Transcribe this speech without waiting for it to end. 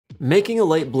Making a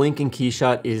light blink in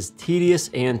KeyShot is tedious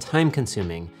and time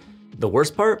consuming. The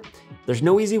worst part? There's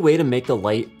no easy way to make the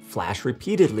light flash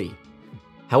repeatedly.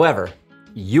 However,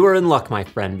 you are in luck, my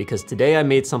friend, because today I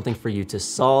made something for you to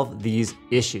solve these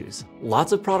issues.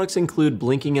 Lots of products include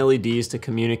blinking LEDs to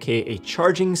communicate a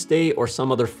charging state or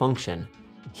some other function.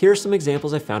 Here are some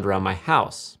examples I found around my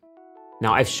house.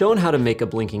 Now, I've shown how to make a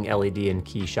blinking LED in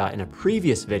KeyShot in a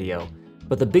previous video,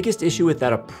 but the biggest issue with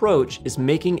that approach is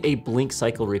making a blink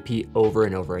cycle repeat over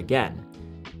and over again.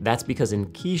 That's because in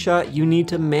KeyShot, you need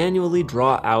to manually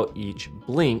draw out each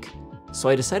blink, so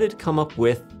I decided to come up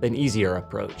with an easier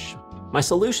approach. My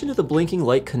solution to the blinking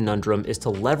light conundrum is to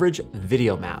leverage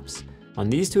video maps. On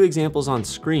these two examples on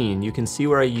screen, you can see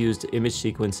where I used image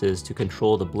sequences to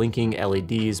control the blinking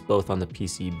LEDs both on the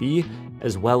PCB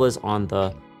as well as on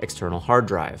the external hard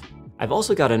drive. I've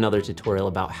also got another tutorial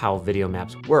about how video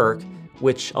maps work,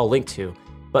 which I'll link to,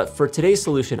 but for today's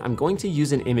solution, I'm going to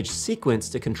use an image sequence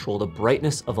to control the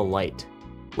brightness of a light.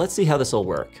 Let's see how this will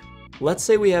work. Let's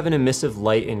say we have an emissive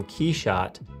light in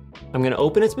KeyShot. I'm gonna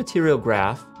open its material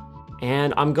graph,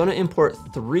 and I'm gonna import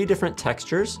 3 different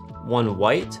textures, one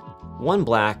white, one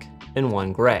black, and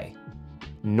one gray.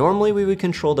 Normally we would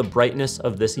control the brightness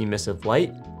of this emissive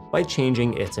light by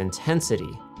changing its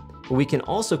intensity, but we can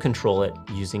also control it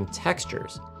using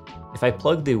textures. If I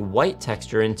plug the white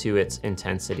texture into its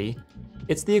intensity,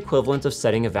 it's the equivalent of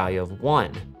setting a value of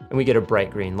 1, and we get a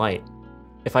bright green light.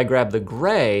 If I grab the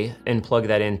gray and plug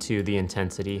that into the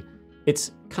intensity,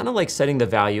 it's kind of like setting the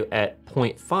value at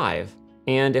 0.5.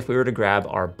 And if we were to grab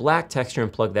our black texture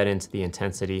and plug that into the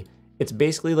intensity, it's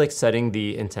basically like setting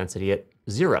the intensity at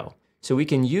 0. So we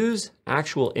can use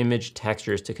actual image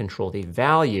textures to control the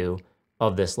value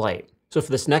of this light. So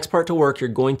for this next part to work, you're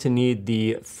going to need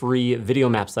the free video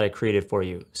maps that I created for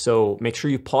you. So make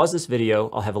sure you pause this video.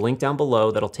 I'll have a link down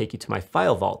below that'll take you to my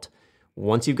file vault.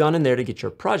 Once you've gone in there to get your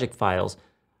project files,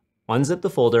 unzip the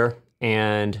folder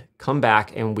and come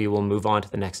back and we will move on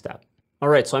to the next step. All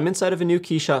right, so I'm inside of a new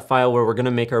KeyShot file where we're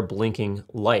gonna make our blinking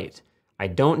light. I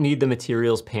don't need the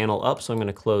materials panel up, so I'm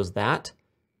gonna close that.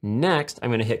 Next, I'm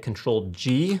gonna hit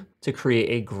Control-G to create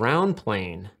a ground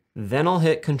plane. Then I'll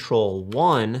hit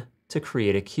Control-1 to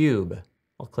create a cube.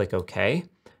 I'll click OK.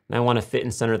 And I wanna fit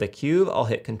and center the cube. I'll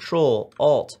hit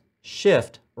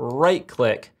Control-Alt-Shift, right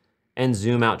click, and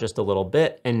zoom out just a little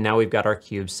bit. And now we've got our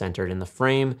cube centered in the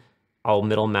frame. I'll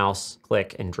middle mouse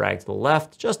click and drag to the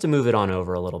left just to move it on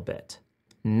over a little bit.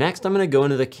 Next, I'm gonna go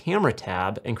into the camera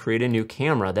tab and create a new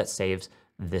camera that saves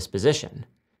this position.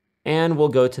 And we'll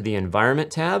go to the environment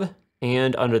tab,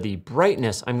 and under the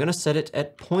brightness, I'm gonna set it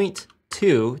at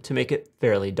 0.2 to make it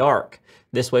fairly dark.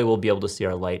 This way we'll be able to see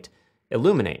our light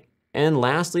illuminate. And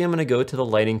lastly, I'm gonna go to the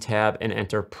lighting tab and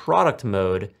enter product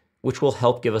mode, which will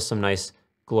help give us some nice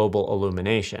global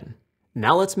illumination.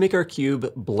 Now let's make our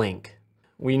cube blink.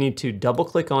 We need to double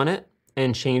click on it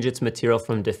and change its material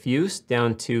from diffuse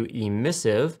down to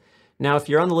emissive. Now, if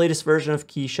you're on the latest version of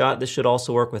KeyShot, this should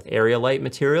also work with area light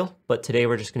material, but today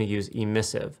we're just gonna use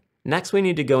emissive. Next, we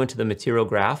need to go into the material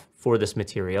graph for this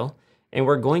material, and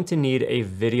we're going to need a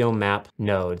video map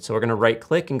node. So we're gonna right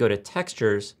click and go to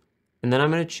textures, and then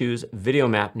I'm gonna choose video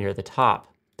map near the top.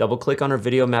 Double click on our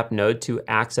video map node to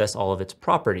access all of its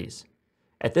properties.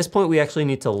 At this point, we actually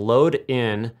need to load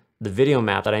in the video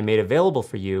map that I made available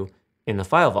for you in the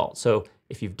file vault. So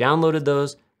if you've downloaded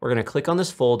those, we're gonna click on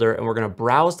this folder and we're gonna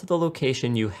browse to the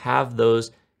location you have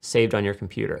those saved on your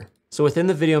computer. So within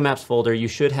the video maps folder, you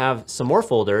should have some more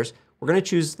folders. We're gonna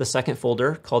choose the second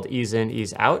folder called ease in,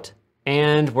 ease out.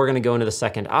 And we're gonna go into the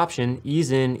second option,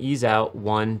 ease in, ease out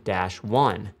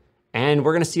 1-1. And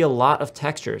we're gonna see a lot of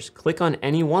textures. Click on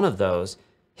any one of those,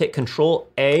 hit Control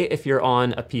A if you're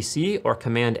on a PC or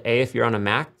Command A if you're on a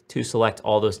Mac to select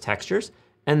all those textures,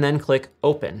 and then click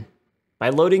Open. By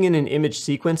loading in an image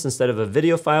sequence instead of a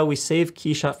video file, we save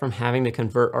KeyShot from having to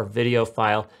convert our video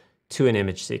file to an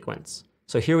image sequence.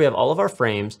 So here we have all of our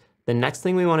frames. The next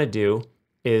thing we wanna do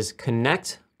is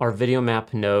connect our video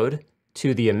map node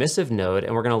to the emissive node,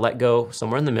 and we're gonna let go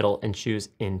somewhere in the middle and choose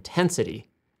intensity.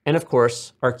 And of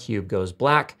course, our cube goes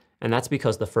black, and that's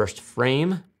because the first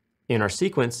frame in our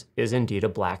sequence is indeed a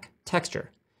black texture.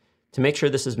 To make sure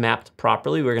this is mapped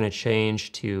properly, we're gonna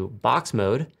change to box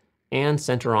mode and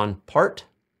center on part.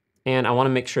 And I wanna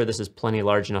make sure this is plenty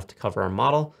large enough to cover our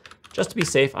model. Just to be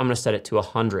safe, I'm gonna set it to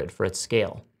 100 for its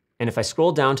scale. And if I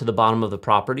scroll down to the bottom of the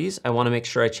properties, I wanna make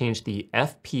sure I change the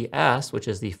FPS, which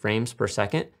is the frames per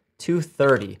second, to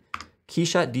 30.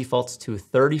 KeyShot defaults to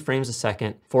 30 frames a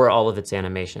second for all of its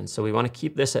animations. So we wanna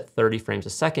keep this at 30 frames a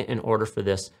second in order for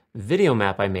this video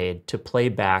map I made to play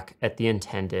back at the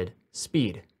intended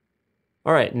speed.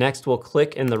 All right, next we'll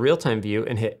click in the real-time view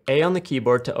and hit A on the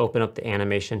keyboard to open up the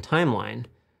animation timeline.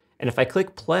 And if I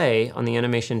click play on the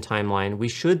animation timeline, we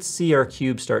should see our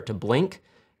cube start to blink,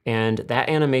 and that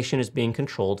animation is being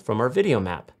controlled from our video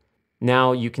map.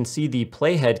 Now you can see the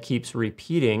playhead keeps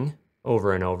repeating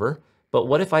over and over, but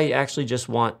what if I actually just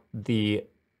want the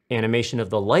animation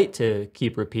of the light to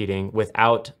keep repeating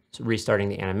without restarting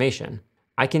the animation?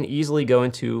 I can easily go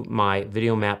into my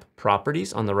video map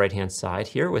properties on the right-hand side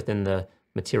here within the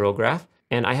material graph,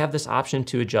 and I have this option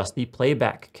to adjust the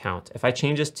playback count. If I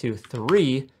change this to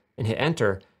 3 and hit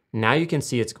enter, now you can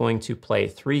see it's going to play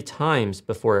 3 times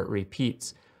before it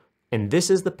repeats. And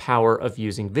this is the power of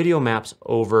using video maps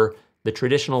over the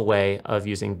traditional way of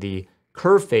using the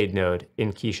curve fade node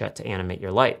in KeyShot to animate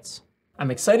your lights. I'm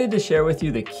excited to share with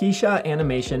you the KeyShot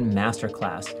Animation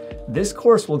Masterclass. This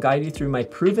course will guide you through my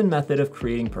proven method of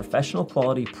creating professional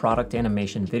quality product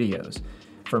animation videos.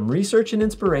 From research and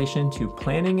inspiration to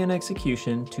planning and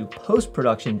execution to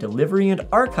post-production, delivery, and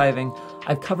archiving,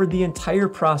 I've covered the entire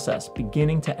process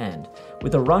beginning to end.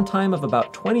 With a runtime of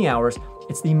about 20 hours,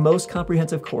 it's the most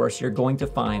comprehensive course you're going to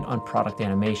find on product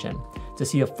animation. To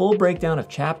see a full breakdown of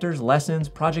chapters, lessons,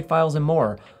 project files, and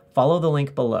more, follow the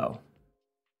link below.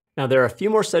 Now there are a few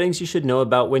more settings you should know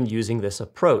about when using this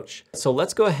approach. So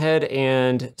let's go ahead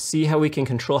and see how we can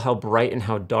control how bright and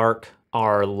how dark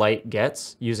our light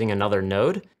gets using another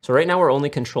node. So right now we're only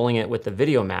controlling it with the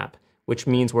video map, which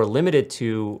means we're limited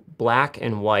to black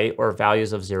and white or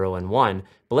values of 0 and 1.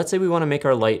 But let's say we want to make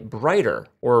our light brighter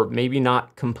or maybe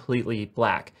not completely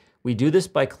black. We do this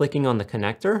by clicking on the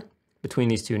connector between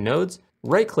these two nodes,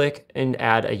 right click and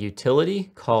add a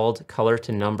utility called color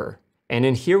to number. And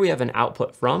in here we have an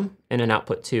output from and an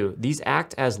output to. These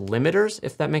act as limiters,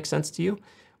 if that makes sense to you.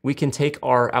 We can take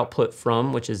our output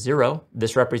from, which is 0.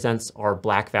 This represents our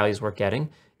black values we're getting.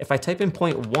 If I type in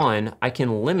 0.1, I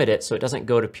can limit it so it doesn't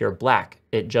go to pure black.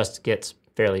 It just gets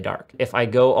fairly dark. If I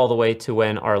go all the way to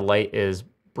when our light is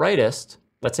brightest,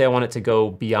 let's say I want it to go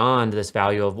beyond this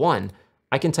value of 1,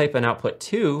 I can type an output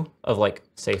 2 of like,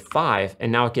 say 5,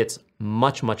 and now it gets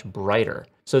much, much brighter.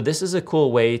 So this is a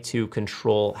cool way to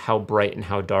control how bright and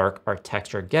how dark our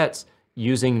texture gets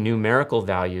using numerical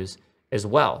values as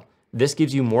well. This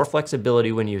gives you more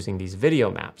flexibility when using these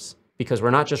video maps because we're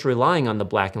not just relying on the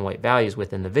black and white values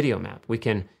within the video map. We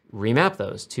can remap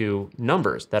those to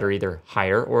numbers that are either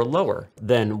higher or lower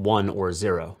than 1 or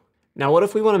 0. Now, what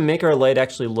if we want to make our light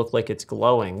actually look like it's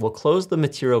glowing? We'll close the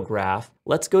material graph.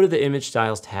 Let's go to the Image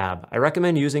Styles tab. I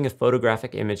recommend using a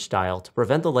photographic image style to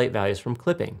prevent the light values from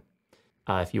clipping.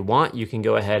 If you want, you can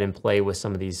go ahead and play with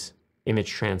some of these image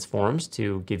transforms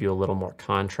to give you a little more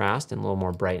contrast and a little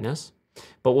more brightness.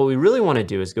 But what we really want to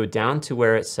do is go down to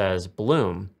where it says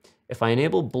bloom. If I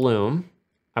enable bloom,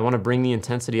 I want to bring the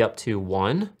intensity up to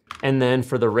 1. And then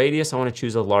for the radius, I want to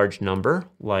choose a large number,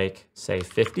 like say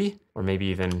 50 or maybe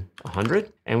even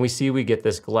 100. And we see we get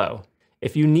this glow.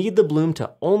 If you need the bloom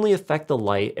to only affect the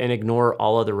light and ignore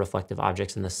all other reflective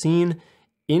objects in the scene,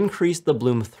 increase the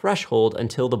bloom threshold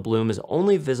until the bloom is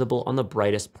only visible on the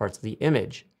brightest parts of the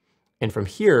image. And from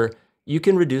here, you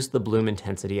can reduce the bloom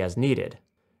intensity as needed.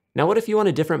 Now, what if you want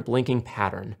a different blinking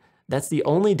pattern? That's the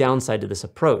only downside to this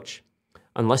approach.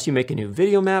 Unless you make a new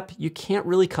video map, you can't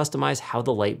really customize how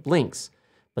the light blinks.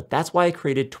 But that's why I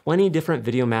created 20 different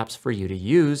video maps for you to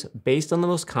use based on the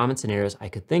most common scenarios I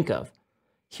could think of.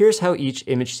 Here's how each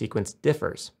image sequence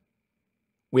differs.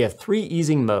 We have 3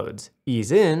 easing modes: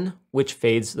 ease in, which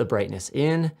fades the brightness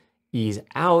in, ease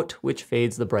out, which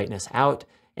fades the brightness out,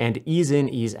 and ease in,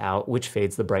 ease out, which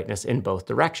fades the brightness in both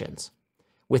directions.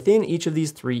 Within each of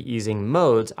these 3 easing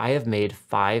modes, I have made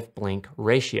 5 blink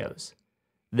ratios.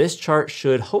 This chart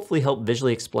should hopefully help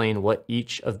visually explain what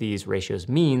each of these ratios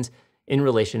means in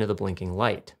relation to the blinking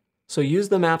light. So use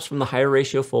the maps from the higher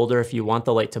ratio folder if you want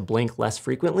the light to blink less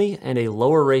frequently, and a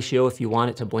lower ratio if you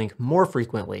want it to blink more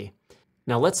frequently.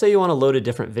 Now let's say you want to load a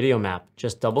different video map.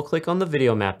 Just double click on the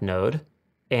video map node,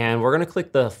 and we're going to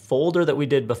click the folder that we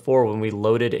did before when we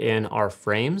loaded in our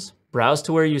frames. Browse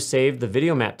to where you saved the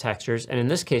video map textures, and in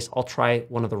this case, I'll try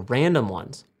one of the random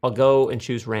ones. I'll go and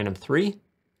choose random 3,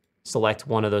 select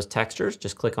one of those textures,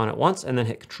 just click on it once, and then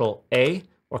hit Control A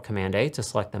or Command A to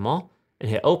select them all, and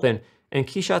hit open. And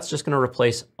KeyShot's just going to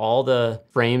replace all the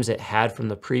frames it had from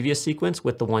the previous sequence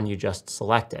with the one you just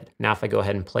selected. Now if I go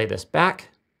ahead and play this back,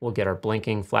 we'll get our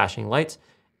blinking, flashing lights.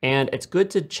 And it's good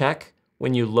to check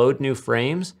when you load new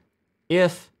frames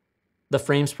if the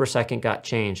frames per second got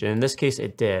changed. And in this case,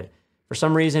 it did. For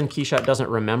some reason, KeyShot doesn't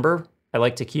remember. I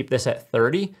like to keep this at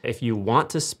 30. If you want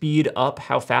to speed up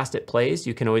how fast it plays,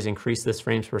 you can always increase this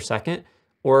frames per second.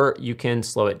 Or you can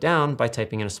slow it down by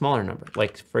typing in a smaller number.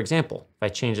 Like for example, if I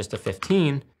change this to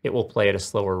 15, it will play at a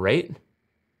slower rate,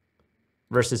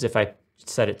 versus if I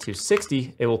set it to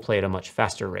 60, it will play at a much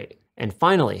faster rate. And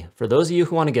finally, for those of you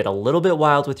who want to get a little bit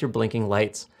wild with your blinking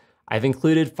lights, I've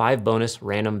included 5 bonus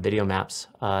random video maps.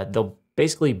 They'll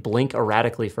basically blink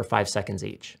erratically for 5 seconds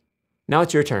each. Now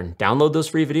it's your turn. Download those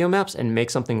free video maps and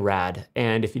make something rad.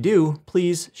 And if you do,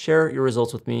 please share your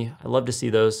results with me. I love to see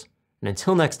those. And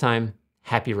until next time,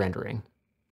 happy rendering.